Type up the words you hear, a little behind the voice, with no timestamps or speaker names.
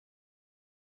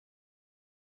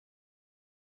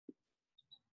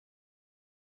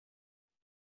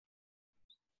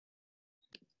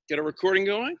Get a recording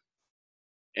going.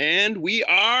 And we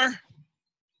are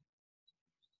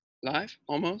live,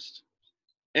 almost.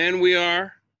 And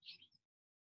we're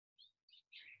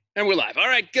live. All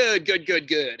right, good.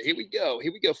 Here we go,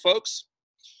 folks.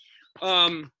 Where are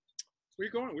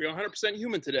you going? We're 100%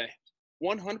 human today.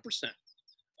 100%.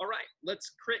 All right,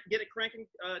 let's get it cranking.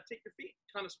 Take your feet,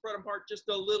 kind of spread them apart just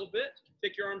a little bit.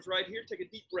 Take your arms right here. Take a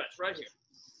deep breath right here.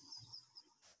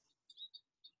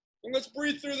 And let's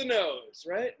breathe through the nose,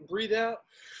 right? And breathe out.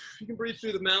 You can breathe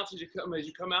through the mouth as you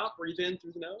come out. Breathe in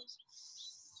through the nose.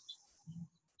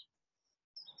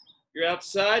 You're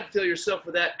outside. Fill yourself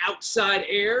with that outside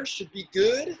air. Should be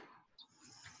good.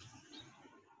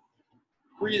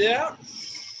 Breathe out.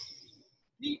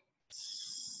 Deep.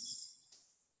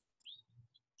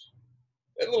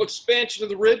 A little expansion of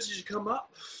the ribs as you come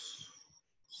up.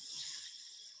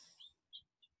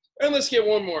 And let's get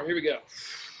one more. Here we go.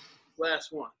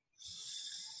 Last one.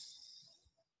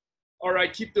 All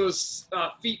right, keep those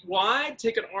feet wide.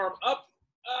 Take an arm up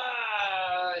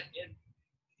and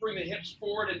bring the hips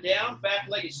forward and down. Back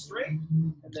leg is straight.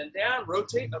 And then down,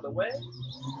 rotate other way.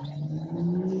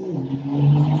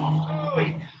 Oh,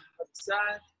 yeah. Other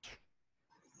side.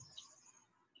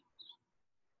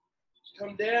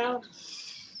 Come down.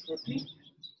 Repeat.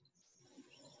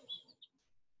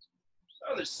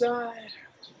 Other side.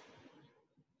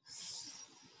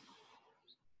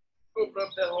 Open up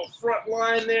that little front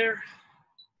line there.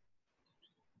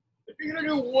 If you're gonna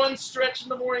do one stretch in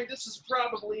the morning, this is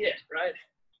probably it, right?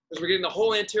 Because we're getting the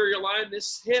whole anterior line,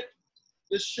 this hip,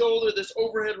 this shoulder, this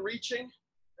overhead reaching,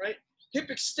 right? Hip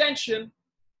extension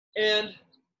and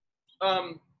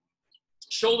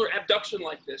shoulder abduction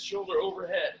like this, shoulder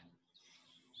overhead,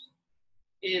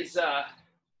 is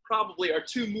probably our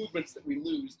two movements that we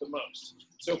lose the most.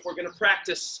 So if we're gonna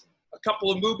practice a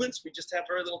couple of movements, we just have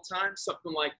very little time,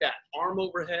 something like that. Arm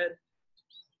overhead,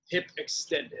 hip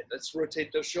extended. Let's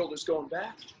rotate those shoulders going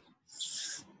back.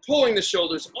 Pulling the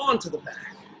shoulders onto the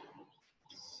back.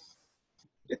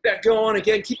 Get that going.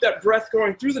 Again, keep that breath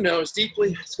going through the nose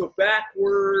deeply. Let's go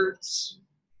backwards.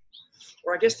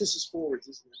 Or I guess this is forwards,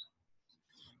 isn't it?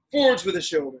 Forwards with the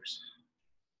shoulders.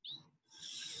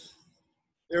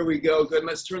 There we go. Good.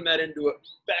 Let's turn that into a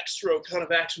backstroke kind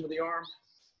of action with the arm.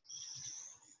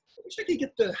 I wish I could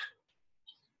get I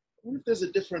wonder if there's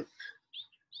a different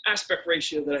aspect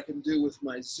ratio that I can do with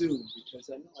my Zoom, because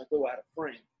I know I go out of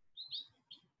frame.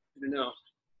 I don't know.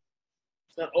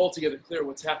 It's not altogether clear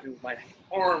what's happening with my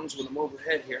arms when I'm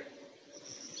overhead here.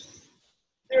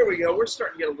 There we go. We're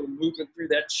starting to get a little movement through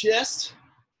that chest.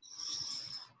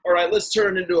 All right, let's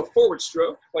turn it into a forward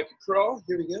stroke, like a crawl.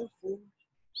 Here we go. Forward.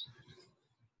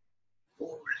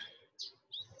 Forward.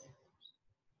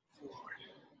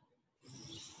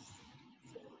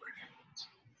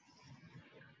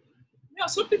 Now,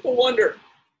 some people wonder,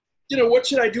 what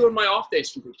should I do on my off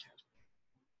days for boot camp?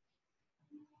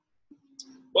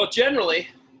 Well, generally,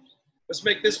 let's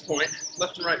make this point,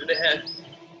 left and right of the head,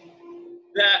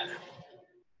 that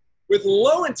with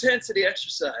low intensity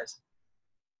exercise,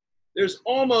 there's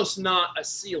almost not a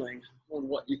ceiling on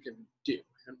what you can do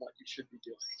and what you should be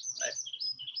doing, right?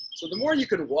 So the more you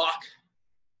can walk,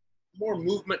 the more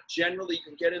movement generally you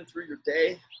can get in through your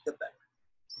day, the better.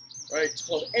 Right, it's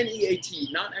called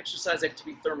NEAT, non-exercise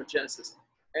activity thermogenesis.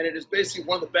 And it is basically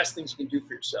one of the best things you can do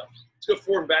for yourself. Let's go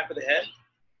forward and back with the head.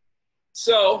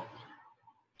 So,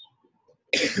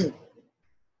 if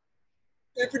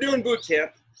you're doing boot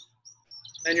camp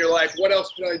and you're like, what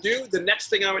else can I do? The next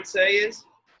thing I would say is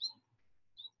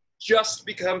just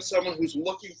become someone who's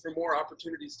looking for more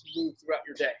opportunities to move throughout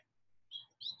your day.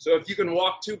 So if you can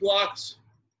walk 2 blocks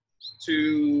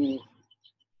to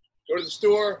go to the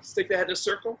store, stick the head in a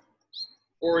circle,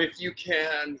 or if you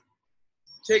can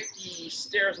take the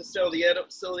stairs instead of the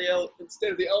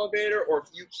elevator, or if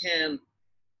you can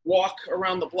walk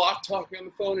around the block talking on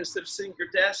the phone instead of sitting at your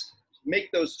desk,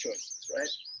 make those choices, right?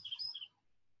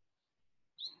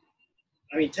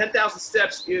 I mean, 10,000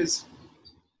 steps is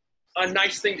a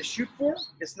nice thing to shoot for.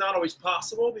 It's not always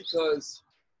possible because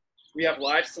we have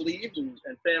lives to lead and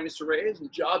families to raise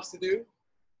and jobs to do.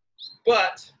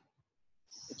 But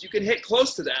if you can hit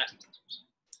close to that,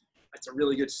 that's a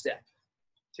really good step.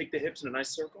 Take the hips in a nice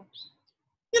circle.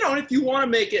 And if you want to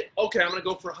make it, okay, I'm going to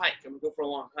go for a hike. I'm going to go for a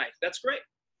long hike. That's great.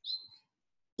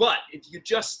 But if you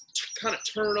just kind of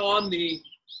turn on the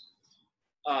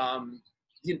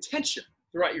intention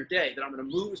throughout your day that I'm going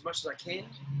to move as much as I can,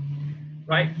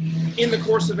 right, in the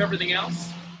course of everything else,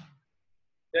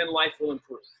 then life will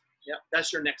improve. Yeah,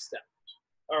 that's your next step.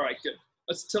 All right, good.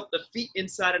 Let's tilt the feet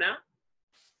inside and out.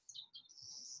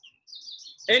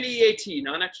 NEAT,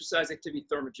 non-exercise activity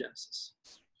thermogenesis.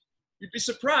 You'd be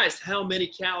surprised how many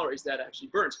calories that actually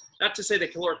burns. Not to say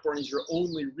that caloric burn is your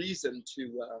only reason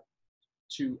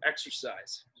to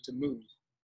exercise, to move,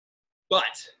 but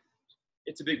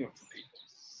it's a big one for people.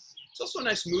 It's also a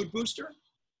nice mood booster.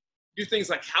 Do things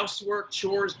like housework,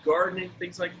 chores, gardening,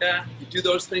 things like that. You do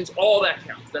those things, all that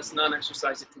counts. That's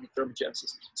non-exercise activity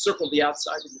thermogenesis. Circle the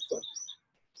outside of your foot.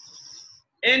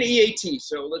 And EAT.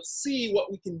 So let's see what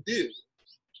we can do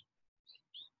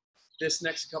this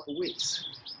next couple weeks.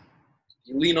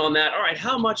 You lean on that. All right,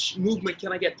 how much movement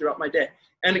can I get throughout my day?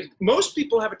 And most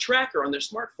people have a tracker on their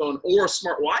smartphone or a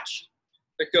smartwatch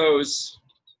that goes,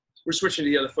 we're switching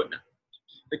to the other foot now.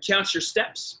 It counts your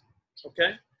steps,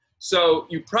 okay? So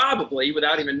you probably,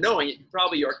 without even knowing it, you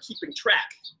probably are keeping track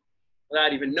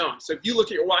without even knowing. So if you look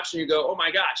at your watch and you go, oh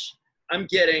my gosh, I'm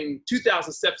getting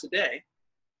 2,000 steps a day.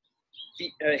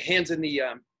 Feet, hands in the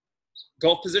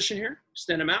golf position here,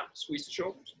 extend them out, squeeze the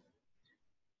shoulders.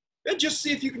 And just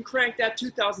see if you can crank that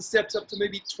 2,000 steps up to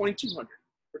maybe 2,200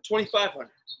 or 2,500,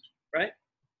 right?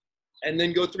 And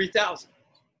then go 3,000,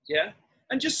 yeah?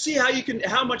 And just see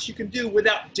how much you can do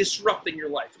without disrupting your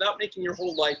life, without making your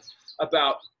whole life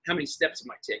about how many steps it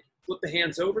might take. Flip the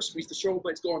hands over, squeeze the shoulder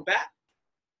blades going back.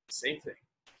 Same thing.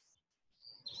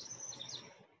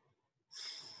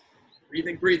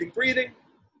 Breathing, breathing, breathing.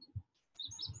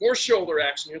 More shoulder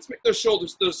action. Let's make those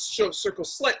shoulders, those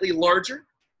circles slightly larger.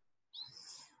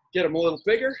 Get them a little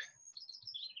bigger.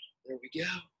 There we go.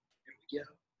 There we go.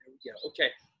 There we go. Okay.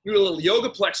 Do a little yoga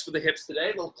plex for the hips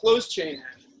today. A little closed chain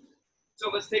action. So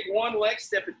let's take one leg,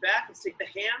 step it back. Let's take the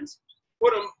hands,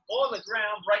 put them on the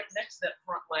ground right next to that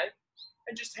front leg,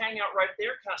 and just hang out right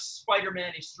there, kind of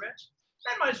Spider-Man-y stretch.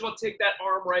 I might as well take that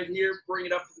arm right here, bring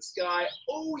it up to the sky.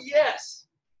 Oh, yes.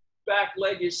 Back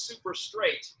leg is super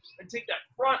straight. And take that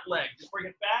front leg, just bring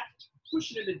it back,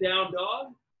 push it into down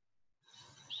dog.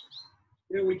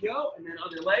 There we go. And then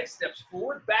other leg steps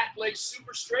forward, back leg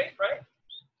super straight, right?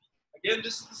 Again,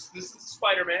 this is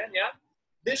Spider-Man, yeah?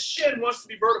 This shin wants to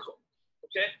be vertical,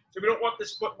 okay? So we don't want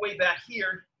this foot way back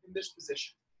here in this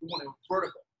position. We want it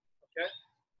vertical, okay?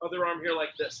 Other arm here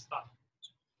like this, up.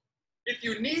 If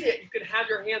you need it, you can have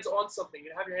your hands on something.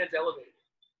 You can have your hands elevated,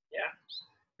 yeah?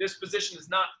 This position is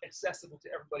not accessible to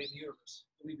everybody in the universe.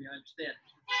 Believe me, I understand.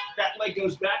 That leg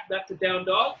goes back to down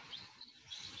dog.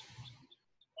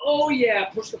 Oh yeah,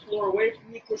 push the floor away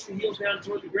from you, push the heels down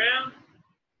toward the ground.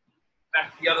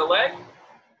 Back to the other leg.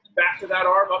 Back to that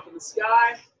arm up in the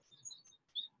sky.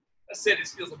 Let's say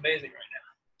this feels amazing right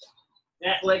now.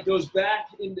 That leg goes back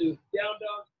into down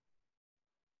dog.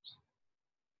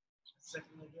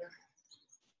 Second leg here.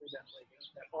 Bring that leg up,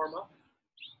 that arm up.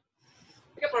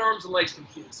 I got my arms and legs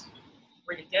confused.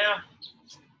 Bring it down.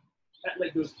 That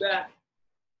leg goes back.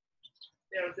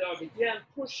 Down dog again.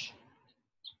 Push.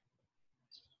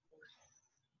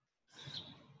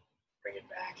 Bring it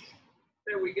back.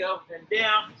 There we go. And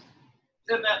down.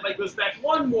 Then that leg goes back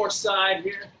one more side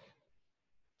here.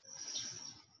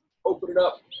 Open it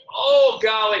up. Oh,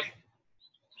 golly.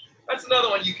 That's another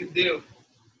one you can do,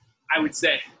 I would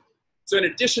say. So in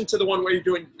addition to the one where you're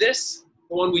doing this,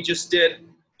 the one we just did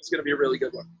is going to be a really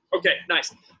good one. Okay,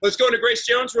 nice. Let's go into Grace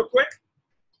Jones real quick.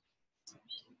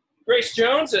 Grace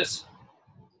Jones, as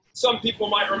some people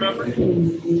might remember,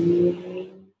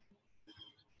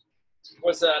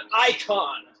 was an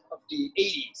icon of the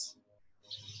 80s.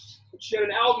 She had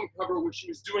an album cover where she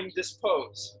was doing this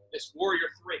pose, this Warrior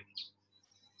 3.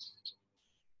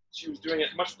 She was doing it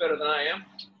much better than I am.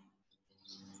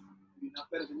 Maybe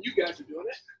not better than you guys are doing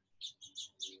it.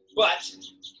 But,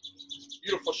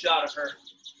 beautiful shot of her.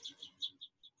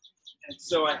 And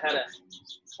so I had a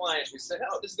client who said,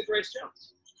 oh, this is the Grace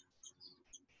Jones.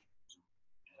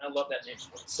 And I love that name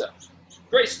for it. So,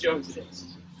 Grace Jones it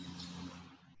is.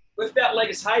 Lift that leg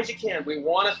as high as you can. We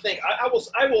want to think. I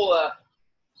will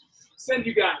send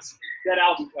you guys that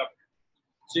album cover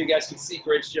so you guys can see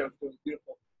Grace Jones doing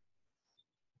beautiful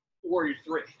Warrior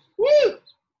 3. Woo!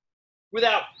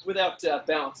 Without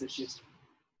balance issues.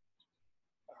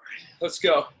 All right, let's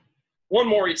go. One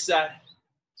more each side.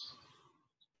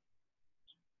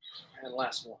 And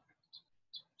last one.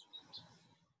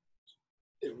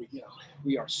 There we go.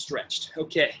 We are stretched.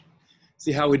 Okay.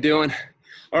 See how we're doing?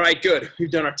 All right, good.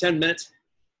 We've done our 10 minutes.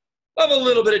 Love a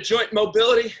little bit of joint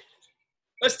mobility.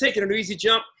 Let's take it an easy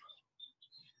jump.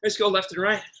 Let's go left and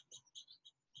right.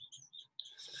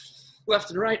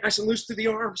 Left and right, nice and loose through the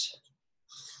arms.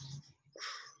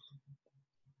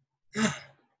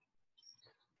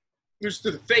 Loose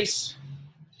through the face,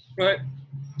 right?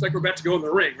 It's like we're about to go in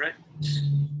the ring, right?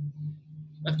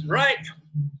 Left and right.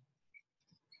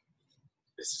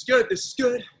 This is good, this is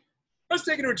good. Let's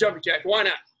take it to a jumping jack, why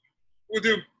not? We'll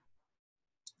do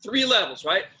 3 levels,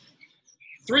 right?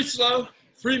 3 slow,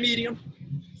 3 medium,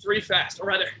 3 fast, or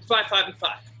rather 5, 5, and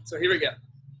 5. So here we go.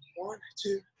 1,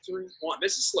 2, 3, 1.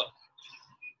 This is slow.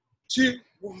 2,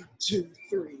 1, 2,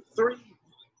 3, 3,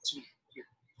 2, 3.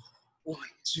 1,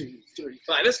 2, 3,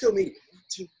 5. Let's go medium. 1,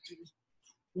 2, 3.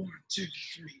 1, 2,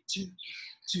 3, 2,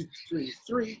 2, 3,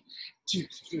 3, 2,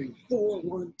 3, 4.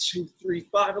 1, 2, 3,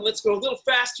 5. And let's go a little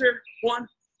faster. 1,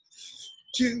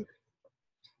 2,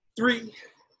 3,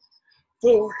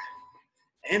 4,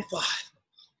 and 5.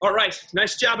 All right,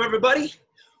 nice job, everybody.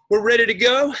 We're ready to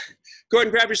go. Go ahead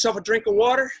and grab yourself a drink of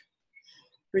water.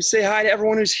 Let me say hi to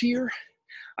everyone who's here.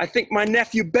 I think my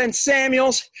nephew, Ben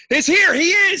Samuels, is here.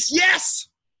 He is, yes.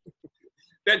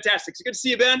 Fantastic. So good to see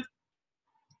you, Ben.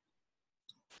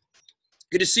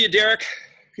 Good to see you, Derek.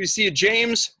 Good to see you,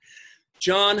 James,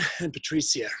 John, and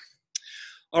Patricia.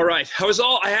 All right,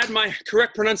 I had my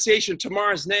correct pronunciation,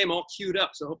 Tamara's name, all queued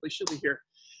up, so hopefully she'll be here.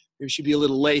 Maybe she'll be a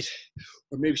little late,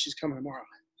 or maybe she's coming tomorrow.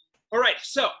 All right,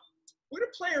 so we're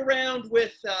gonna play around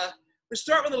with, we'll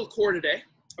start with a little core today,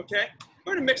 okay?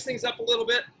 We're gonna mix things up a little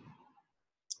bit.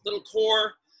 Little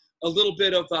core, a little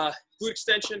bit of glute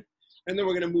extension, and then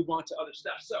we're gonna move on to other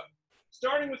stuff. So,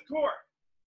 starting with core,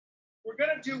 we're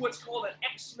gonna do what's called an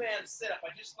X-Man sit-up.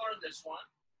 I just learned this one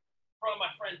from my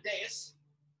friend Deus,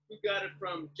 who got it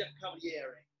from Jeff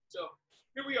Cavaliere. So,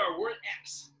 here we are, we're in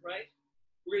X, right?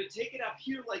 We're gonna take it up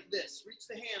here like this. Reach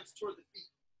the hands toward the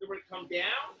feet. Then we're gonna come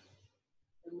down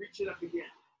and reach it up again.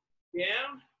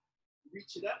 Down,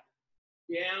 reach it up,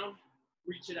 down,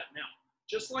 reach it up. Now,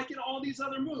 just like in all these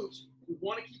other moves, we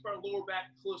wanna keep our lower back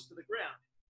close to the ground.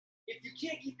 If you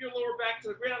can't keep your lower back to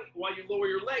the ground while you lower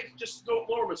your leg, just don't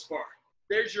lower them as far.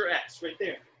 There's your X right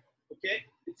there, okay?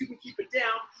 If you can keep it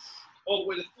down all the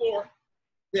way to the floor,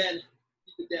 then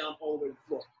keep it down all the way to the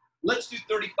floor. Let's do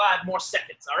 35 more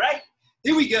seconds, all right?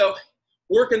 Here we go,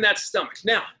 working that stomach.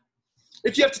 Now,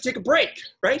 if you have to take a break,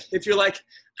 right? If you're like,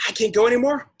 I can't go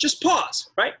anymore, just pause,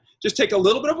 right? Just take a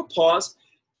little bit of a pause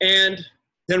and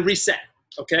then reset,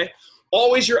 okay?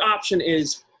 Always your option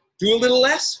is do a little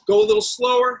less, go a little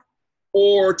slower,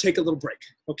 or take a little break,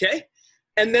 okay?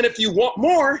 And then if you want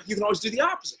more, you can always do the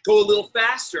opposite. Go a little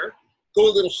faster, go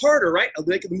a little harder, right?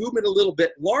 Make the movement a little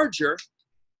bit larger,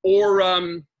 or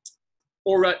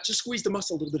just squeeze the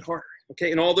muscle a little bit harder,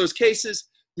 okay? In all those cases,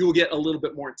 you will get a little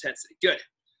bit more intensity. Good.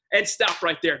 And stop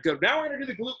right there. Good. Now we're gonna do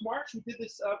the glute march. We've done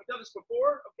this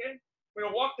before, okay? We're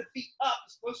gonna walk the feet up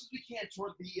as close as we can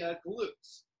toward the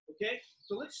glutes, okay?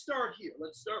 So let's start here.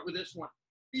 Let's start with this one.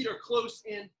 Feet are close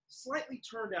in, slightly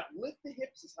turned out. Lift the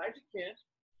hips as high as you can.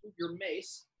 Move your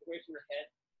mace away from your head.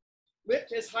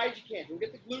 Lift as high as you can. We'll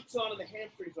get the glutes on and the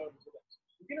hamstrings over to them.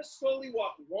 We're gonna slowly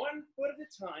walk 1 foot at a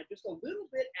time, just a little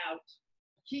bit out,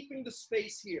 keeping the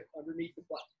space here underneath the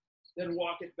butt. Then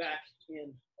walk it back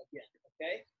in again,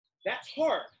 okay? That's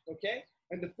hard, okay?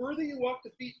 And the further you walk the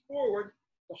feet forward,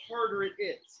 the harder it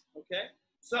is, okay?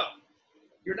 So,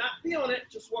 if you're not feeling it,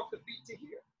 just walk the feet to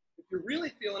here. If you're really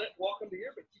feeling it, walk them to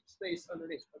here, but keep space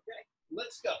underneath, okay?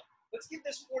 Let's go. Let's give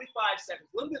this 45 seconds,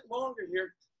 a little bit longer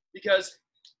here, because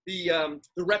the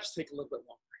reps take a little bit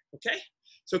longer, okay?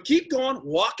 So keep going,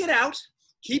 walk it out,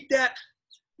 keep that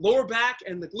lower back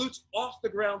and the glutes off the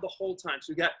ground the whole time.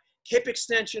 So we've got hip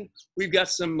extension, we've got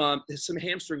some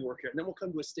hamstring work here, and then we'll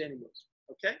come to a standing move,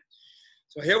 okay?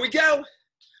 So here we go.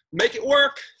 Make it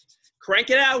work, crank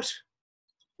it out.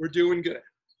 We're doing good,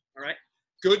 all right?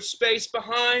 Good space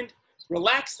behind.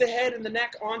 Relax the head and the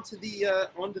neck onto the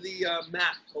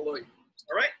mat below you,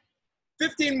 all right?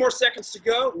 15 more seconds to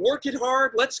go. Work it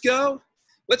hard, let's go.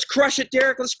 Let's crush it,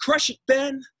 Derek. Let's crush it,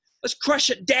 Ben. Let's crush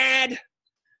it, Dad.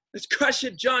 Let's crush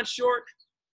it, John Short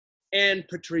and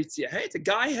Patricia. Hey, it's a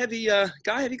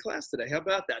guy-heavy class today. How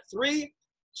about that? 3,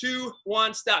 2,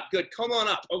 1, stop. Good, come on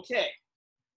up. Okay,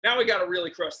 now we gotta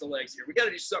really crush the legs here. We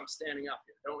gotta do something standing up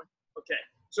here, don't we? Okay,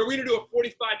 so we're gonna do a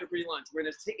 45-degree lunge. We're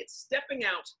gonna take it stepping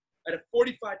out at a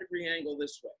 45-degree angle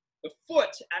this way. The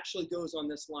foot actually goes on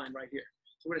this line right here.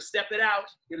 So we're gonna step it out,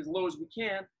 get as low as we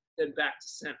can, then back to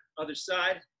center. Other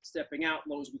side, stepping out,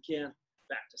 low as we can,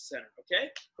 back to center, okay?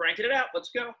 Cranking it out, let's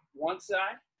go. One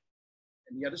side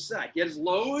and the other side. Get as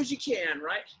low as you can,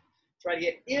 right? Try to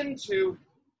get into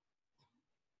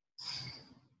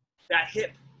that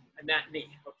hip and that knee,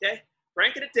 okay?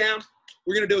 Cranking it down.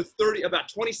 We're gonna do about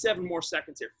 27 more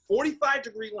seconds here.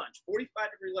 45-degree lunge,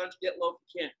 45-degree lunge, get low if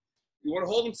you can. You wanna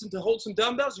hold some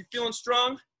dumbbells, you're feeling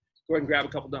strong, go ahead and grab a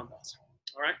couple dumbbells,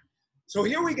 all right? So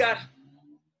here we got,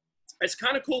 it's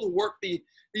kind of cool to work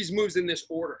these moves in this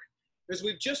order because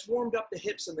we've just warmed up the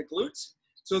hips and the glutes.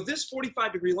 So this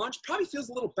 45-degree lunge probably feels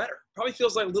a little better, probably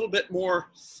feels like a little bit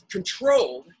more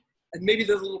controlled, and maybe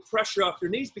there's a little pressure off your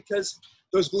knees because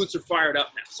those glutes are fired up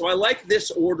now. So I like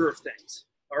this order of things,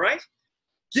 all right?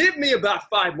 Give me about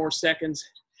 5 more seconds,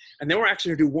 and then we're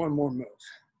actually gonna do one more move.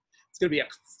 It's gonna be a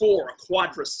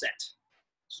quadricep.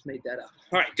 Just made that up.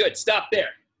 All right, good, stop there.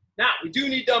 Now, we do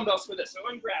need dumbbells for this, so I'm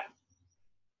gonna grab them.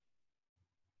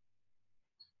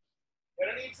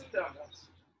 Gonna need some dumbbells.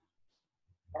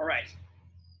 All right.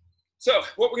 So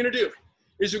what we're gonna do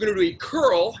is we're gonna do a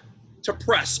curl to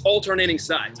press, alternating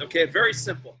sides, okay? Very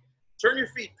simple. Turn your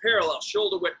feet parallel,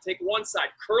 shoulder width, take one side,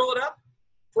 curl it up,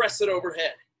 press it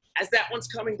overhead. As that one's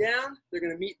coming down, they're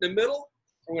gonna meet in the middle,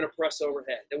 we're gonna press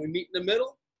overhead. Then we meet in the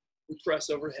middle, we press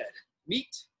overhead.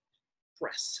 Meet,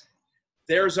 press.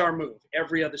 There's our move,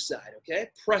 every other side,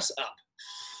 okay? Press up.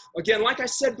 Again, like I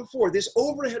said before, this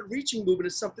overhead reaching movement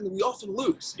is something that we often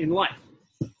lose in life.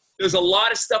 There's a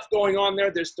lot of stuff going on there.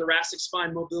 There's thoracic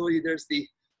spine mobility. There's the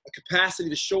capacity,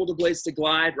 the shoulder blades to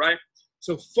glide, right?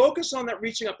 So focus on that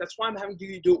reaching up. That's why I'm having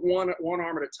you do it one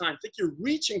arm at a time. Think you're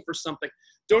reaching for something.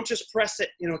 Don't just press it,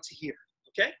 to here,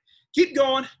 okay? Keep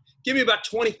going. Give me about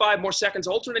 25 more seconds,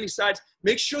 alternating sides.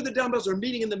 Make sure the dumbbells are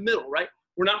meeting in the middle, right?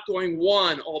 We're not going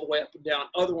one all the way up and down,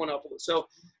 other one up. So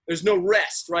there's no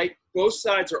rest, right? Both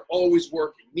sides are always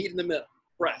working. Meet in the middle,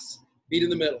 press. Meet in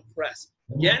the middle, press.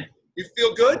 Again, you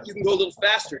feel good, you can go a little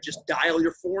faster. Just dial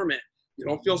your form in. You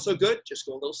don't feel so good, just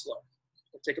go a little slower.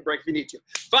 Take a break if you need to.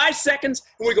 5 seconds,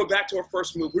 and we go back to our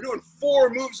first move. We're doing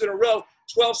 4 moves in a row,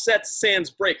 12 sets,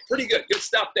 sans break. Pretty good. Good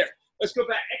stop there. Let's go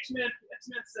back. X-Man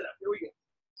sit up. Here we go.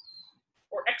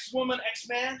 Or X-woman,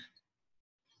 X-man,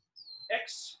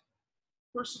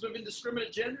 X-person of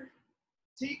indiscriminate gender.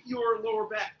 Take your lower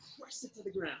back, press it to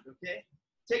the ground, okay?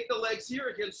 Take the legs here,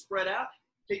 again, spread out.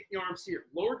 Take the arms here.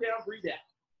 Lower down, breathe out.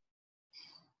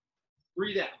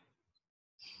 Breathe out.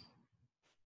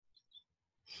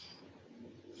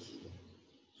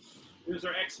 Here's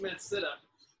our X-Men sit-up.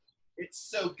 It's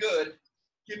so good.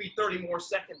 Give me 30 more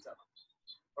seconds of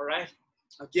it, all right?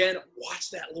 Again, watch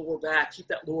that lower back. Keep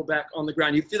that lower back on the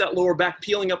ground. You feel that lower back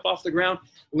peeling up off the ground,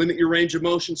 limit your range of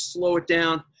motion, slow it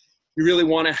down. You really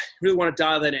want to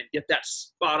dial that in. Get that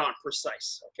spot on,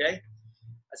 precise, okay?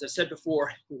 As I said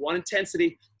before, we want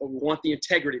intensity, but we want the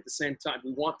integrity at the same time.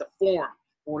 We want the form.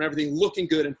 We want everything looking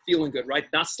good and feeling good, right?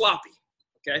 Not sloppy,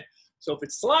 okay? So if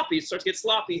it's sloppy, it starts to get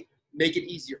sloppy, make it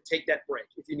easier. Take that break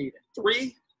if you need it.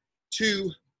 3,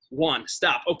 2, 1.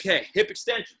 Stop. Okay, hip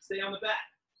extension. Stay on the back.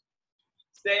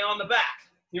 Stay on the back.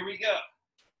 Here we go.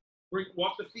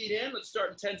 Walk the feet in. Let's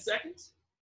start in 10 seconds.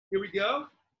 Here we go.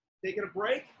 Taking a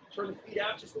break. Turn the feet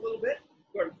out just a little bit.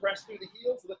 Go ahead and press through the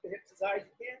heels. Lift the hips as high as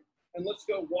you can. And let's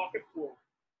go walk it forward.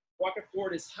 Walk it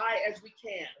forward as high as we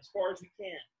can, as far as we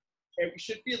can. Okay, we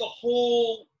should feel the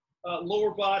whole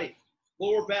lower body,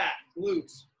 lower back,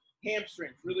 glutes,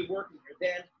 hamstrings really working here.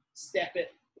 Then step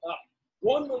it up.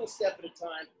 One little step at a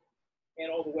time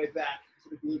and all the way back to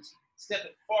the glutes. Step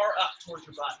it far up towards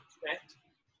your body, okay?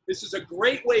 This is a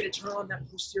great way to turn on that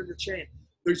posterior chain.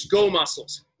 There's go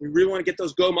muscles. We really want to get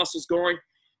those go muscles going.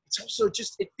 It's also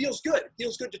just, it feels good. It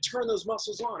feels good to turn those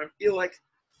muscles on and feel like,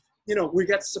 we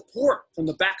got support from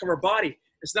the back of our body.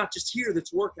 It's not just here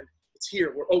that's working. It's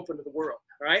here. We're open to the world,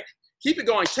 all right? Keep it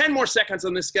going. 10 more seconds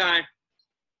on this guy.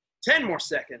 10 more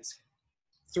seconds.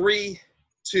 3,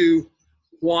 2,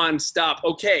 1, stop.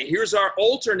 Okay, here's our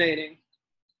alternating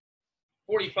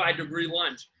 45-degree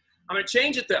lunge. I'm going to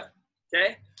change it though,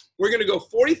 okay? We're going to go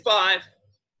 45,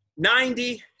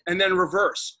 90, and then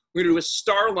reverse. We're going to do a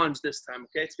star lunge this time,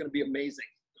 okay? It's going to be amazing,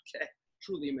 okay?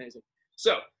 Truly amazing.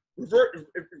 So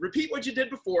repeat what you did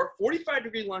before,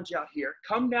 45-degree lunge out here,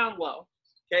 come down low,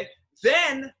 okay?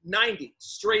 Then 90,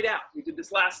 straight out. We did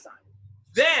this last time.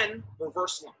 Then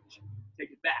reverse lunge,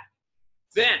 take it back.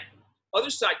 Then other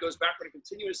side goes backward and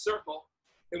continuous circle.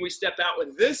 Then we step out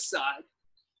with this side,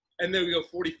 and then we go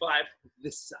 45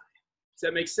 this side. Does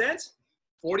that make sense?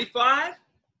 45,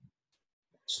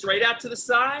 straight out to the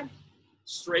side,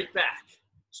 straight back.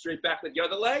 Straight back with the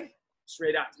other leg,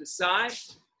 straight out to the side,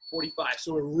 45.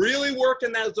 So we're really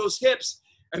working those hips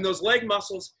and those leg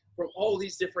muscles from all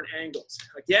these different angles.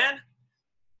 Again,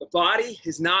 the body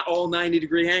is not all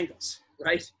 90-degree angles,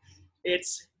 right?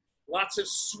 It's lots of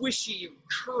swishy,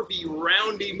 curvy,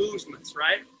 roundy movements,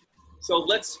 right? So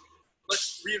let's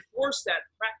reinforce that,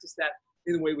 practice that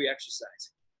in the way we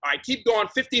exercise. All right, keep going,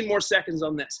 15 more seconds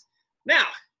on this. Now,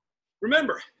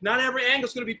 remember, not every angle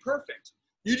is going to be perfect.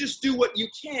 You just do what you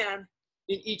can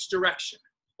in each direction.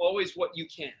 Always what you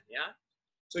can, yeah?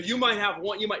 So you might have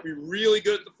one, you might be really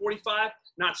good at the 45,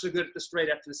 not so good at the straight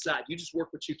out to the side. You just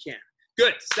work what you can.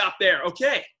 Good, stop there.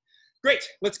 Okay, great.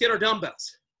 Let's get our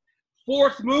dumbbells.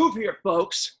 4th move here,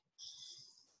 folks.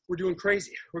 We're doing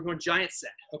crazy. We're going giant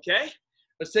set, okay?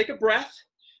 Let's take a breath,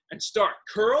 And start.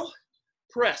 Curl,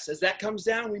 press. As that comes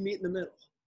down, we meet in the middle.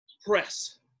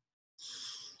 Press.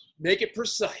 Make it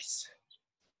precise.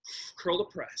 Curl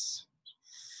to press.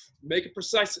 Make it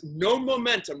precise. No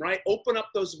momentum, right? Open up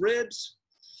those ribs.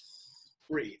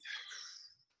 Breathe.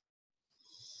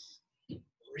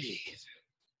 Breathe.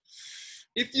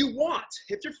 If you want,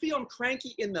 if you're feeling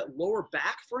cranky in the lower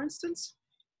back, for instance,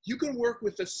 you can work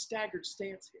with a staggered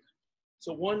stance here.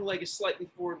 So one leg is slightly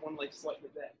forward, one leg is slightly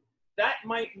back. That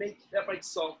might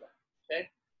solve that, okay?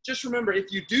 Just remember,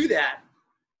 if you do that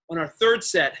on our third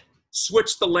set,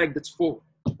 switch the leg that's forward,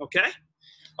 okay?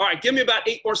 All right, give me about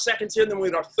 8 more seconds here, and then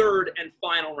we'll do our third and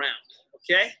final round,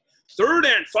 okay? Third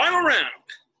and final round.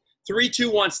 3, 2,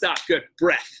 1, stop. Good.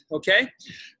 Breath, okay?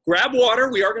 Grab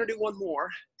water. We are going to do one more,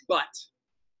 but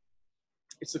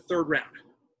it's the third round.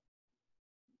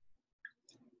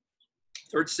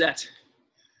 Third set.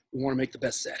 We want to make the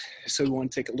best set. So we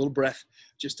want to take a little breath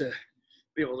just to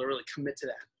be able to really commit to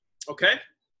that, okay?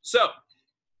 So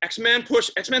X-Man push,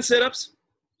 X-Man sit-ups,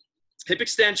 hip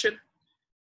extension,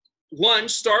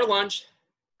 lunge, star lunge,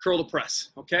 curl to press,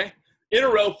 okay? In a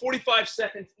row, 45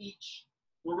 seconds each.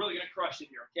 We're really gonna crush it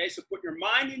here, okay? So put your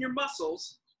mind in your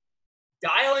muscles,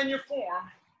 dial in your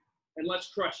form, and let's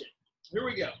crush it. Here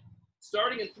we go.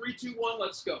 Starting in 3, 2, 1,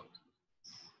 let's go.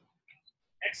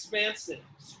 X-Man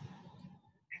sit-ups.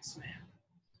 X-Man.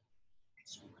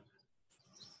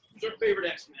 Who's our favorite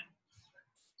X-Man?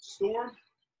 Storm,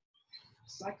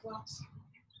 Cyclops,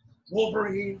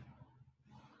 Wolverine.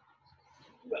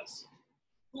 Who else?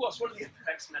 Who else? What are the other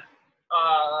X-Men?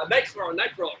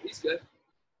 Nightcrawler. He's good.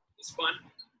 He's fun.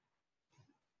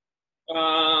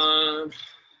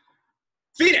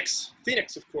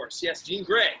 Phoenix, of course. Yes, Jean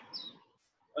Grey.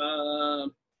 I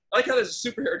like how there's a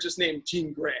superhero just named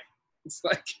Jean Grey. It's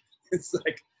like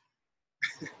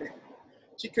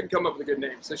she couldn't come up with a good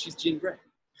name, so she's Jean Grey.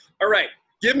 All right,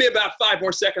 give me about 5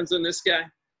 more seconds on this guy.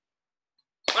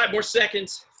 5 more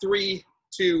seconds. 3,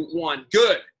 2, 1.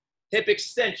 Good. Hip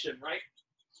extension, right?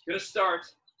 Gonna start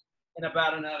in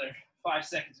about another 5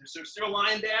 seconds. So still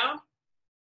lying down.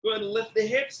 Go ahead and lift the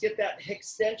hips, get that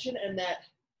extension and that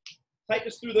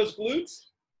tightness through those glutes.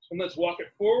 And let's walk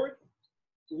it forward.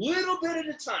 Little bit at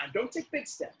a time. Don't take big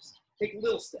steps. Take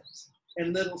little steps.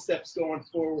 And little steps going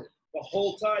forward. The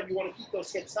whole time you want to keep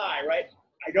those hips high, right?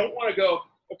 I don't want to go,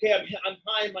 okay, I'm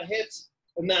high in my hips,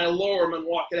 and then I lower them and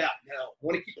walk it out. No, I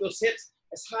want to keep those hips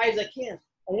as high as I can.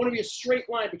 I want to be a straight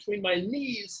line between my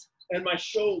knees and my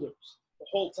shoulders the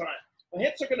whole time. My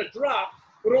hips are going to drop,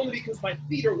 but only because my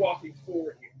feet are walking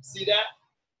forward here. See that?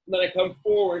 And then I come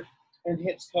forward and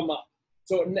hips come up.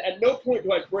 So at no point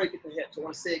do I break at the hips. I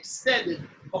want to stay extended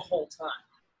the whole time.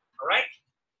 All right?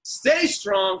 Stay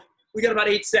strong. We got about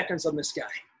 8 seconds on this guy.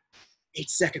 8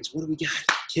 seconds. What do we got?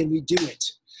 Can we do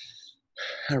it?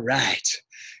 All right.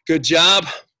 Good job.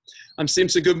 I'm seeing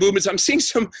some good movements. I'm seeing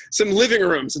some living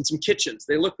rooms and some kitchens.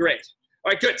 They look great.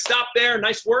 All right, good. Stop there.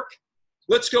 Nice work.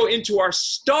 Let's go into our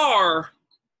star.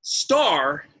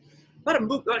 A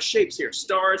lot of shapes here.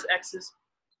 Stars, X's.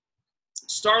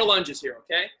 Star lunges here,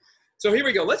 okay? So here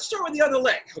we go. Let's start with the other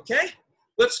leg, okay?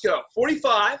 Let's go.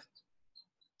 45.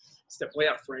 Step way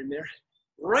out of frame there.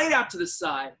 Right out to the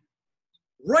side.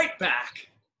 Right back.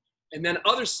 And then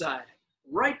other side.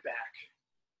 Right back.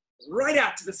 Right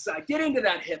out to the side. Get into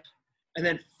that hip. And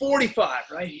then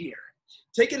 45 right here.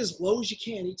 Take it as low as you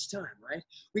can each time, right?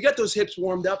 We got those hips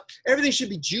warmed up. Everything should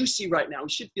be juicy right now. We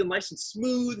should feel nice and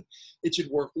smooth. It should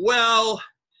work well,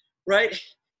 right?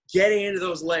 Getting into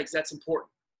those legs, that's important.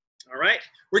 All right?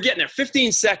 We're getting there.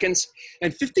 15 seconds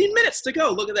and 15 minutes to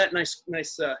go. Look at that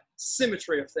nice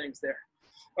symmetry of things there.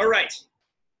 All right.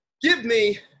 Give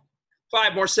me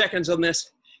 5 more seconds on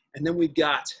this, and then we've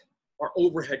got our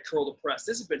overhead curl to press.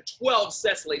 This has been 12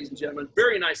 sets, ladies and gentlemen.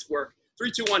 Very nice work.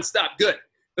 3, 2, 1, stop. Good.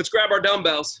 Let's grab our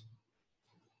dumbbells,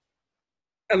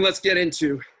 and let's get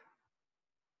into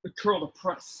the curl to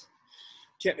press.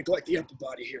 Can't neglect the upper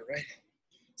body here, right?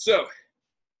 So,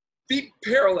 feet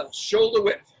parallel, shoulder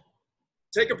width.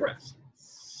 Take a breath.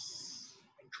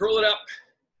 And curl it up,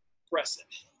 press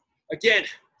it. Again,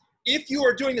 if you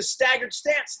are doing the staggered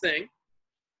stance thing,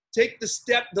 take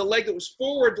the leg that was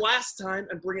forward last time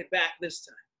and bring it back this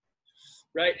time,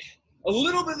 right? A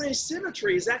little bit of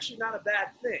asymmetry is actually not a bad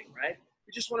thing, right?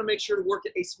 We just want to make sure to work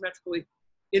it asymmetrically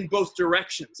in both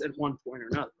directions at one point or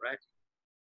another, right?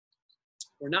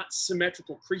 We're not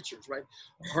symmetrical creatures, right?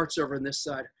 Our heart's over on this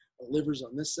side, our liver's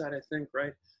on this side, I think,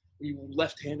 right? We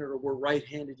left-handed or we're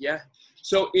right-handed, yeah?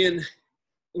 So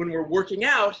when we're working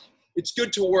out, it's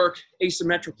good to work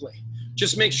asymmetrically.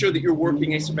 Just make sure that you're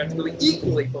working asymmetrically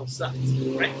equally both sides,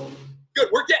 right? Good,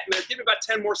 we're getting there. Give me about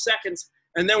 10 more seconds,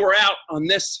 And then we're out on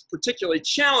this particularly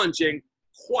challenging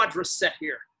quadricep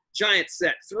here. Giant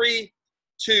set. 3,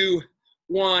 2,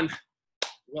 1.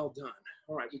 Well done.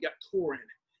 All right, we got core in.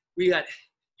 We got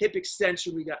hip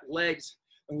extension, we got legs,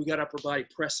 and we got upper body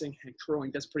pressing and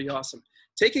curling. That's pretty awesome.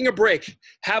 Taking a break.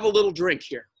 Have a little drink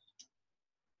here.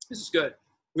 This is good.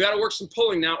 We got to work some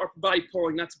pulling now. Upper body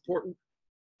pulling, that's important.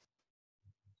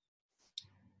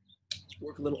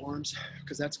 Work a little arms,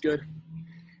 because that's good.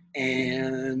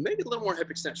 And maybe a little more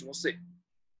hip extension. We'll see.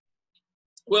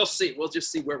 We'll see. We'll just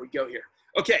see where we go here.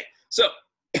 Okay, so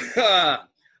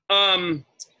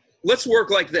let's work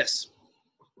like this.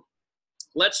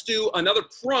 Let's do another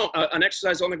prone, an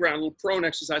exercise on the ground, a little prone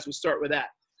exercise. We'll start with that.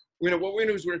 What we're going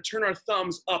to do is we're going to turn our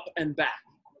thumbs up and back.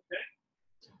 Okay?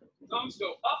 Thumbs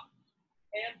go up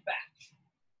and back.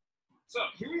 So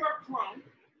here we are prone.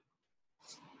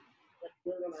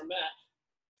 Dirt on our mat.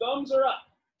 Thumbs are up.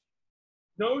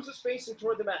 Nose is facing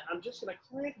toward the mat. I'm just going to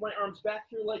crank my arms back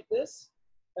here like this,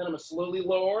 and I'm going to slowly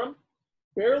lower them,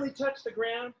 barely touch the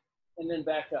ground, and then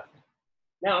back up.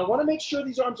 Now, I want to make sure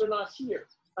these arms are not here.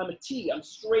 I'm a T. I'm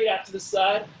straight out to the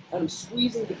side, and I'm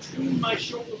squeezing between my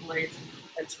shoulder blades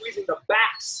and squeezing the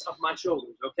backs of my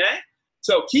shoulders, okay?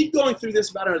 So keep going through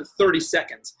this about another 30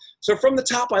 seconds. So from the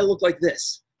top, I look like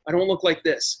this. I don't look like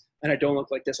this, and I don't look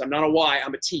like this. I'm not a Y.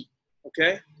 I'm a T,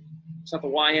 okay? It's not the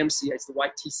YMCA. It's the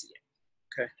YTCA.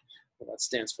 Okay, well, that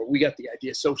stands for, we got the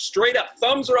idea. So straight up,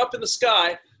 thumbs are up in the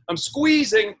sky. I'm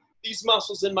squeezing these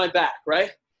muscles in my back,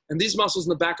 right? And these muscles in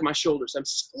the back of my shoulders. I'm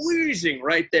squeezing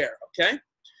right there, okay?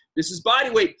 This is body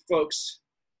weight, folks.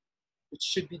 It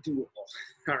should be doable,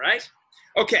 all right?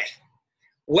 Okay,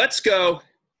 let's go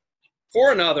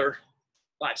for another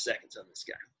 5 seconds on this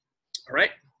guy, all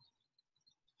right?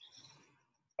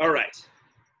 All right,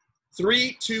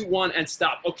 3, 2, 1, and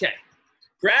stop. Okay.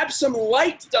 Grab some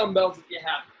light dumbbells if you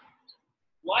have them.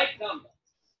 Light dumbbells.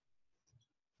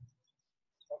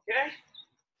 Okay?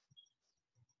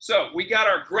 So we got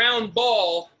our ground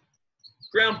ball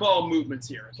movements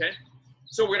here, okay?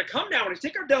 So we're gonna come down, we're gonna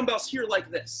take our dumbbells here like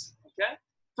this, okay?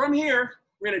 From here,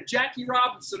 we're gonna Jackie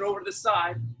Robinson over to the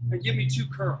side and give me 2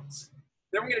 curls.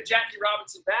 Then we're gonna Jackie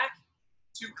Robinson back,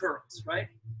 2 curls, right?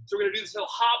 So we're gonna do this little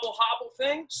hobble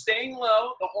thing, staying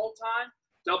low the whole time,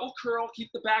 double curl,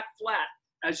 keep the back flat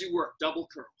as you work, double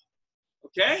curl,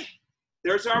 okay?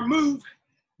 There's our move,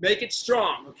 make it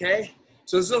strong, okay?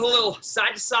 So this is a little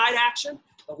side-to-side action,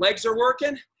 the legs are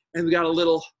working, and we got a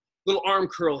little arm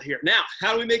curl here. Now,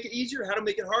 how do we make it easier? How do we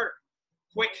make it harder?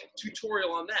 Quick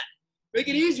tutorial on that. Make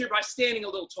it easier by standing a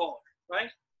little taller,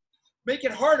 right? Make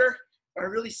it harder by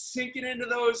really sinking into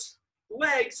those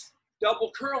legs,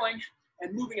 double curling,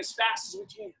 and moving as fast as we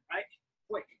can, right?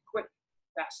 Quick,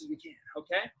 fast as we can,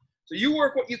 okay? So you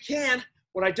work what you can.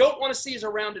 What I don't want to see is a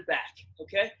rounded back,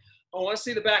 okay? I want to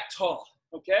see the back tall,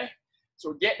 okay? So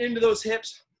we're getting into those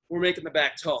hips. We're making the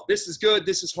back tall. This is good.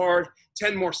 This is hard.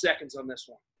 10 more seconds on this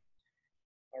one.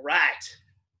 All right.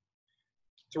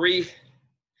 3,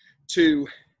 2,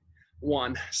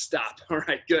 1. Stop. All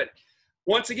right, good.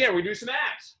 Once again, we do some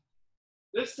abs.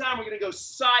 This time we're going to go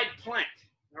side plank,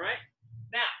 all right?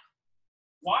 Now,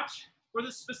 watch for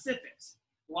the specifics.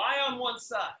 Lie on one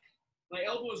side. My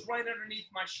elbow is right underneath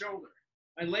my shoulder.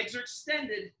 My legs are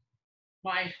extended.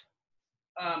 My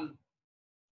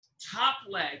top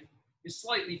leg is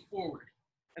slightly forward.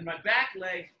 And my back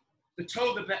leg, the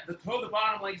toe of the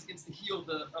bottom leg is against the heel of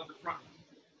the front.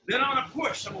 Then I'm going to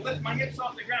push. I'm going to lift my hips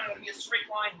off the ground. I'm going to be a straight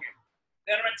line here.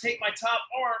 Then I'm going to take my top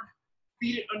arm,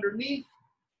 feed it underneath,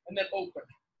 and then open.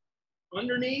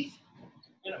 Underneath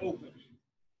and open.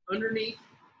 Underneath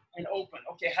and open.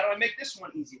 Okay, how do I make this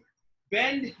one easier?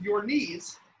 Bend your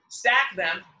knees, stack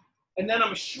them, and then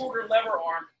I'm a shorter lever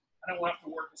arm. I don't have to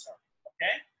work as hard,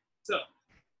 okay? So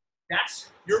that's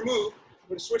your move. I'm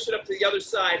going to switch it up to the other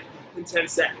side in 10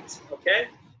 seconds, okay?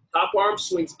 Top arm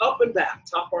swings up and back.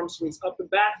 Top arm swings up and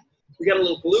back. We got a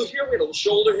little glute here. We got a little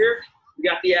shoulder here. We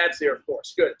got the abs here, of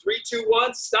course. Good. 3, 2,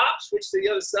 1. Stop. Switch to the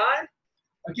other side.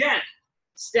 Again,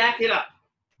 stack it up.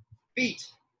 Feet.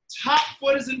 Top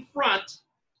foot is in front.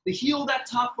 The heel of that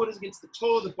top foot is against the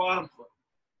toe of the bottom foot.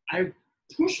 I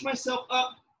push myself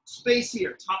up. Space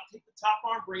here. Take the top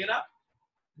arm. Bring it up.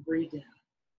 And bring it down.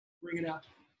 Bring it up.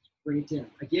 Bring it down.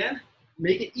 Again,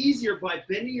 make it easier by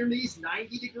bending your knees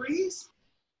 90 degrees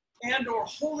and or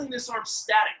holding this arm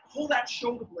static. Hold that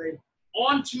shoulder blade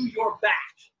onto your back.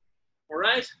 All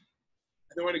right?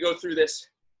 And then we're going to go through this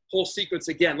whole sequence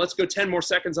again. Let's go 10 more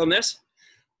seconds on this.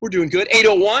 We're doing good.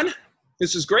 8:01.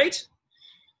 This is great.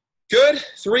 Good.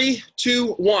 3,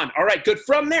 2, 1. All right, good.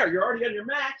 From there, you're already on your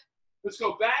mat. Let's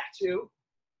go back to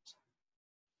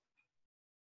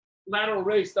lateral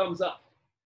raise, thumbs up.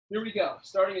 Here we go.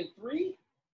 Starting in 3,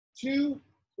 2,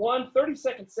 1.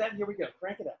 30-second set. Here we go.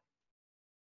 Crank it up.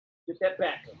 Get that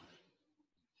back going.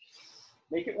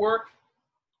 Make it work.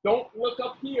 Don't look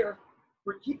up here.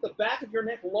 Keep the back of your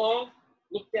neck long.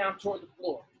 Look down toward the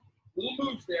floor. Little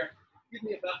moves there. Give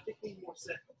me about 15 more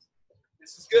seconds.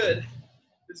 This is good.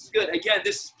 This is good. Again,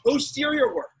 this is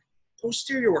posterior work.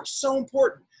 Posterior work, so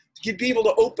important to be able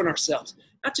to open ourselves.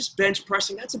 Not just bench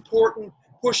pressing, that's important.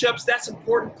 Push-ups, that's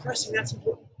important. Pressing, that's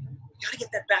important. We gotta get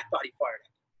that back body fired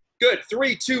up. Good,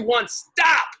 3, 2, 1,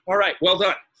 stop. All right, well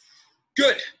done.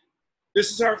 Good.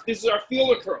 This is our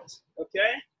fielder curls,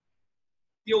 okay?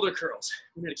 Fielder curls.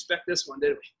 We didn't expect this one,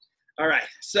 did we? All right,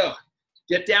 so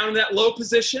get down in that low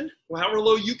position, however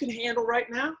low you can handle right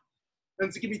now.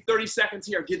 And give me 30 seconds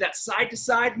here. Get that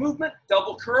side-to-side movement,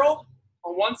 double curl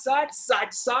on one side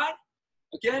to side.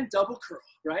 Again, double curl,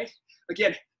 right?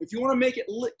 Again, if you want to make it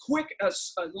quick, a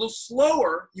little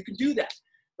slower, you can do that.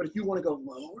 But if you want to go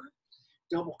lower,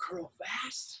 double curl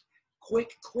fast,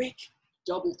 quick,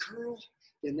 double curl,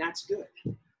 then that's good,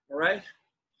 all right?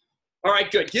 All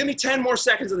right, good. Give me 10 more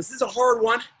seconds of this. This is a hard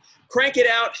one. Crank it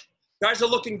out. Guys are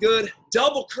looking good.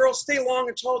 Double curl, stay long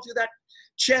and tall to that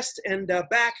chest and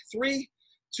back. 3,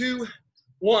 2,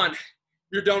 1.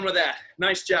 You're done with that.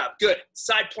 Nice job. Good.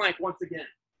 Side plank once again.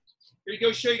 Here we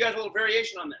go. Show you guys a little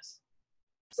variation on this.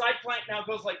 Side plank now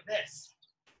goes like this.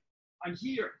 I'm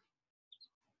here.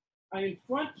 I'm in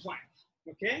front plank.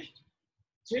 Okay?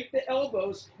 Take the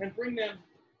elbows and bring them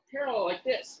parallel like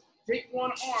this. Take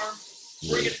one arm,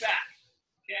 bring it back.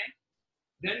 Okay?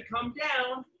 Then come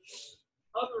down,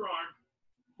 other arm,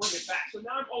 bring it back. So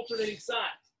now I'm alternating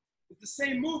sides. It's the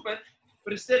same movement,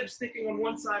 but instead of sticking on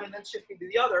one side and then shifting to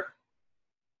the other,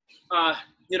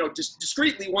 just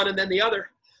discreetly one and then the other,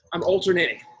 I'm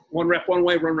alternating. One rep one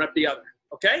way, one rep the other,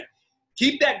 okay?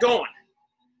 Keep that going.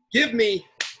 Give me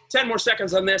 10 more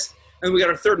seconds on this, and we got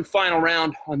our third and final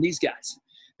round on these guys.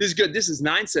 This is good. This is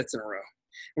 9 sets in a row,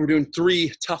 and we're doing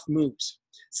 3 tough moves.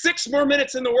 6 more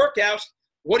minutes in the workout.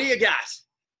 What do you got?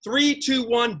 3, 2,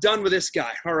 1, done with this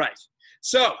guy. All right,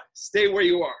 so stay where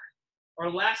you are. Our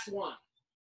last one,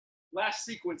 last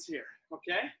sequence here,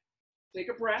 okay? Take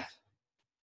a breath,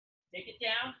 take it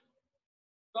down.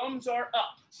 Thumbs are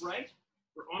up, right?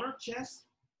 We're on our chest,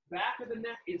 back of the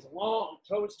neck is long,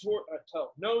 nose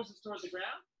is towards the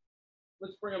ground.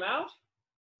 Let's bring them out,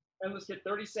 and let's get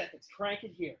 30 seconds. Crank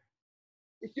it here.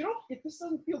 If this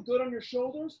doesn't feel good on your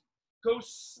shoulders, go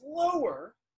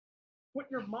slower, put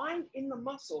your mind in the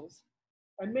muscles,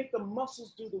 and make the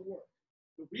muscles do the work.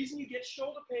 The reason you get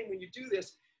shoulder pain when you do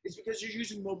this is because you're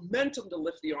using momentum to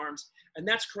lift the arms, and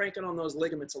that's cranking on those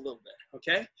ligaments a little bit,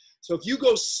 okay? So if you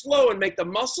go slow and make the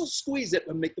muscles squeeze it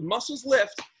and make the muscles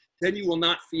lift, then you will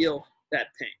not feel that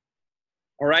pain.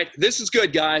 All right, this is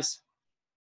good, guys.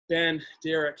 Ben,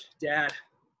 Derek, Dad,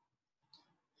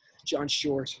 John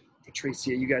Short,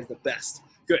 Patricia, you guys are the best.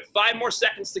 Good, 5 more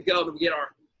seconds to go to get our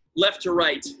left to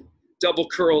right double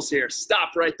curls here.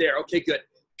 Stop right there. Okay, good.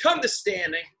 Come to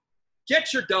standing.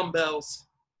 Get your dumbbells.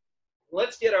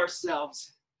 Let's get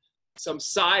ourselves some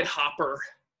side hopper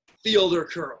fielder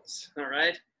curls, all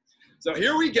right? So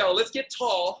here we go. Let's get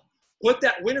tall. Put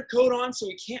that winter coat on so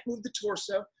we can't move the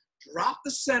torso. Drop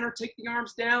the center. Take the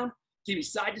arms down. Give me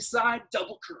side to side,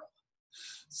 double curl.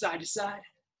 Side to side,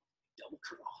 double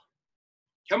curl.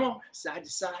 Come on, side to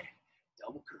side,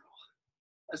 double curl.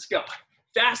 Let's go.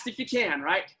 Fast if you can,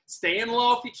 right? Staying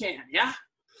low if you can, yeah?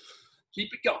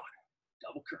 Keep it going.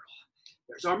 Double curl.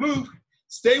 There's our move.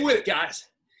 Stay with it, guys.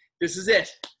 This is it.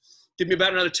 Give me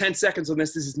about another 10 seconds on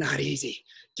this. This is not easy.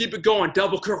 Keep it going.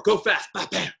 Double curl. Go fast. Bam,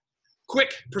 bam.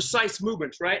 Quick, precise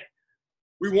movements, right?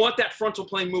 We want that frontal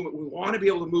plane movement. We want to be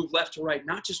able to move left to right,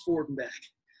 not just forward and back.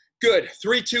 Good.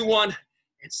 3, 2, 1,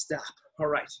 and stop. All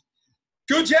right.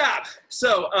 Good job.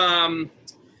 So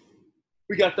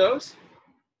we got those.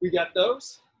 We got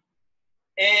those.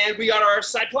 And we got our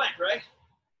side plank, right?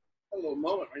 A little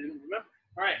moment I didn't remember.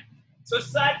 All right. So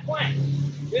side plank.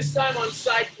 This time on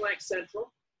side plank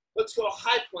central. Let's go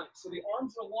high plank. So the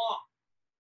arms are long.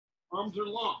 Arms are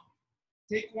long.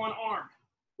 Take one arm.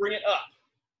 Bring it up.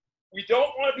 We don't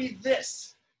want to be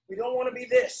this. We don't want to be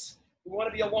this. We want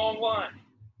to be a long line.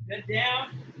 Then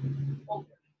down,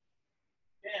 open.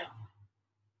 Down,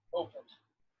 open.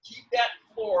 Keep that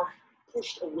floor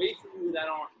pushed away from you with that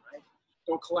arm, right?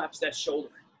 Don't collapse that shoulder.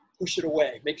 Push it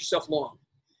away. Make yourself long.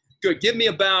 Good. Give me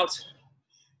about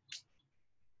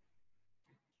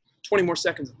 20 more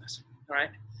seconds on this, all right?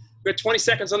 We got 20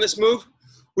 seconds on this move.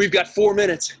 We've got 4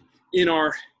 minutes in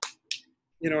our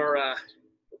workout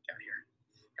here.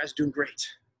 Guys are doing great.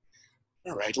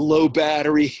 All right, low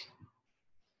battery.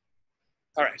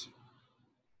 All right.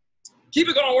 Keep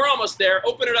it going, we're almost there.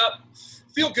 Open it up,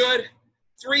 feel good.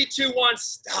 3, 2, 1,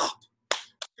 stop.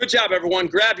 Good job, everyone.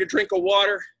 Grab your drink of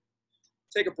water.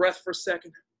 Take a breath for a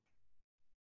second.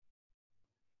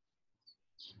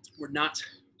 We're not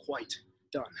quite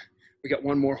done. We got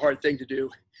one more hard thing to do,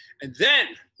 and then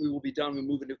we will be done. We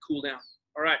move into cool down.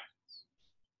 All right.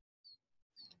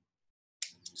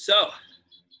 So,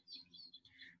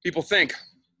 people think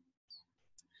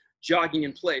jogging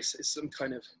in place is some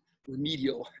kind of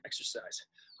remedial exercise.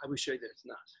 I will show you that it's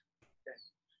not. Okay.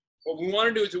 What we want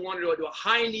to do is we want to do a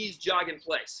high knees jog in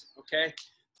place. Okay.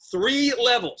 3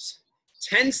 levels,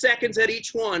 10 seconds at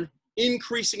each one,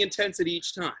 increasing intensity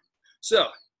each time. So,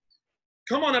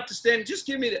 come on up to stand. Just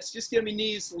give me this. Just give me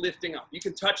knees lifting up. You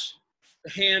can touch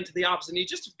the hand to the opposite knee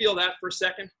just to feel that for a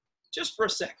second. Just for a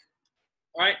second.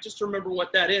 All right, just to remember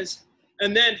what that is.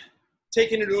 And then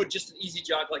taking it to just an easy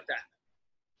jog like that.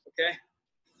 Okay?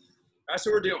 That's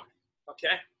what we're doing.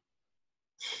 Okay?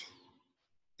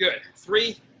 Good.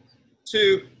 3,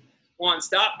 2, 1.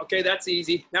 Stop. Okay, that's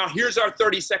easy. Now here's our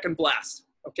 30-second blast.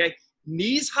 Okay?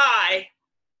 Knees high,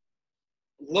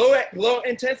 low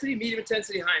intensity, medium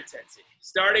intensity, high intensity.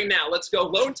 Starting now. Let's go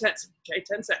low intensity. Okay,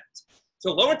 10 seconds.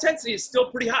 So low intensity is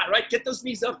still pretty high, right? Get those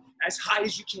knees up as high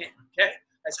as you can. Okay?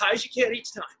 As high as you can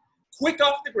each time. Quick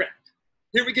off the ground.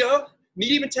 Here we go.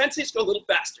 Medium intensity, let's go a little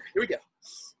faster. Here we go.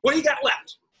 What do you got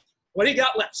left? What do you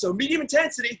got left? So medium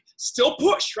intensity, still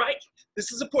push, right?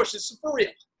 This is a push. This is for real.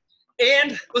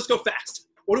 And let's go fast.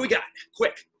 What do we got?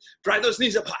 Quick. Drive those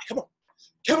knees up high. Come on.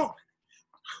 Come on.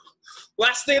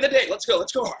 Last thing of the day. Let's go.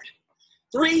 Let's go hard.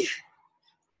 3,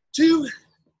 2,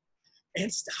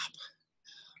 and stop.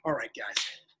 All right, guys.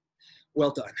 Well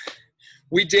done.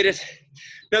 We did it.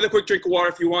 Another quick drink of water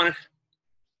if you want it.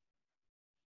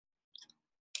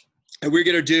 And we're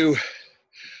going to do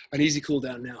an easy cool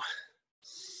down now.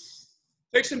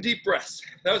 Take some deep breaths.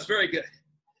 That was very good.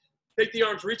 Take the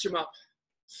arms, reach them up.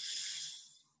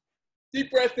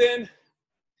 Deep breath in.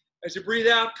 As you breathe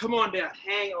out, come on down.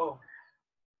 Hang over.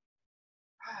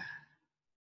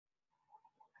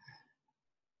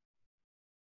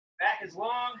 Back is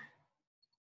long.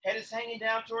 Head is hanging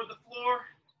down toward the floor.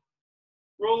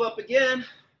 Roll up again.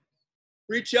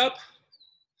 Reach up.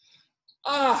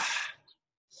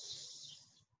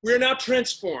 We're now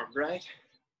transformed, right?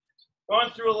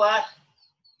 Going through a lot.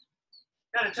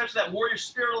 Got to touch that warrior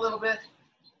spirit a little bit.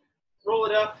 Roll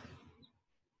it up.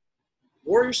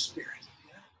 Warrior spirit.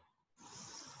 Yeah.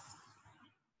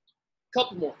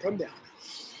 Couple more. Come down.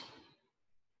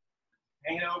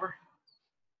 Hang it over.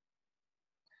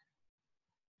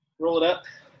 Roll it up.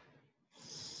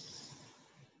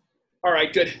 All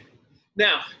right, good.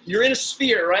 Now, you're in a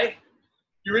sphere, right?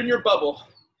 You're in your bubble.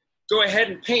 Go ahead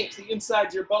and paint the inside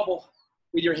of your bubble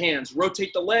with your hands.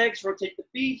 Rotate the legs, rotate the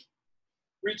feet,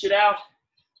 reach it out.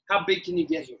 How big can you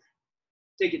get here?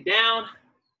 Take it down,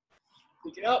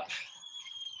 pick it up,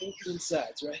 paint the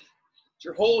insides, right? It's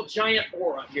your whole giant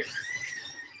aura here.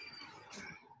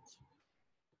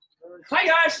 Hi,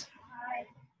 guys.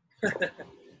 Hi.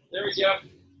 There we go.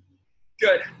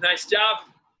 Good, nice job.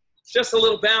 Just a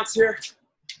little bounce here.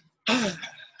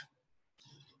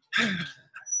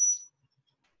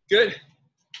 Good.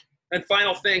 And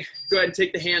final thing, go ahead and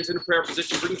take the hands into prayer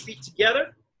position. Bring the feet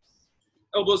together,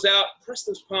 elbows out, press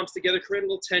those palms together, create a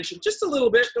little tension, just a little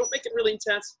bit. Don't make it really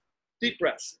intense. Deep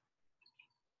breaths.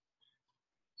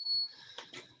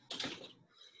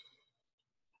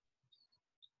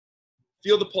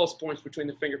 Feel the pulse points between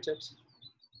the fingertips.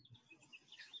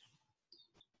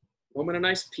 Moment of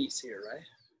nice peace here, right?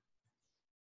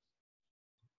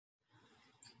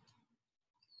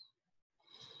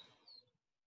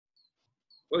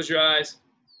 Close your eyes.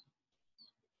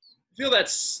 Feel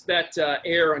that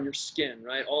air on your skin,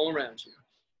 right? All around you.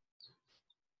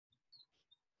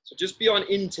 So just be on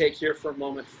intake here for a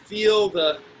moment. Feel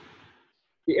the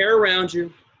air around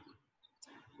you.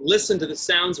 Listen to the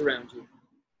sounds around you.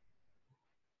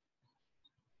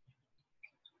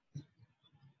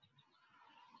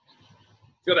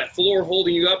 Feel that floor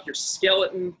holding you up, your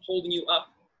skeleton holding you up.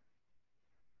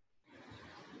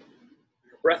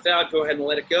 Breath out, go ahead and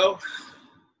let it go.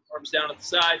 Arms down at the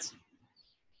sides.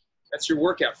 That's your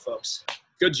workout, folks.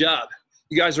 Good job.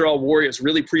 You guys are all warriors.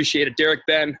 Really appreciate it. Derek,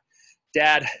 Ben,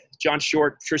 Dad, John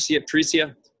Short, Tricia,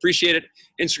 appreciate it.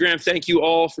 Instagram, thank you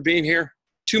all for being here.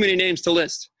 Too many names to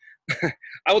list.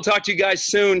 I will talk to you guys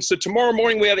soon. So tomorrow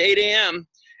morning we have 8 a.m.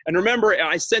 And remember,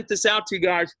 I sent this out to you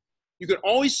guys. You can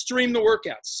always stream the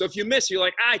workouts. So if you miss, you're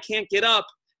like, I can't get up.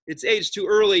 It's 8, it's too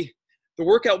early. The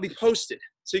workout will be posted.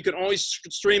 So you can always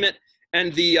stream it.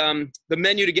 And the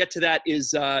menu to get to that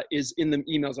is in the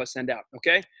emails I send out,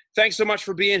 okay? Thanks so much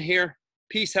for being here.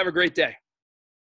 Peace. Have a great day.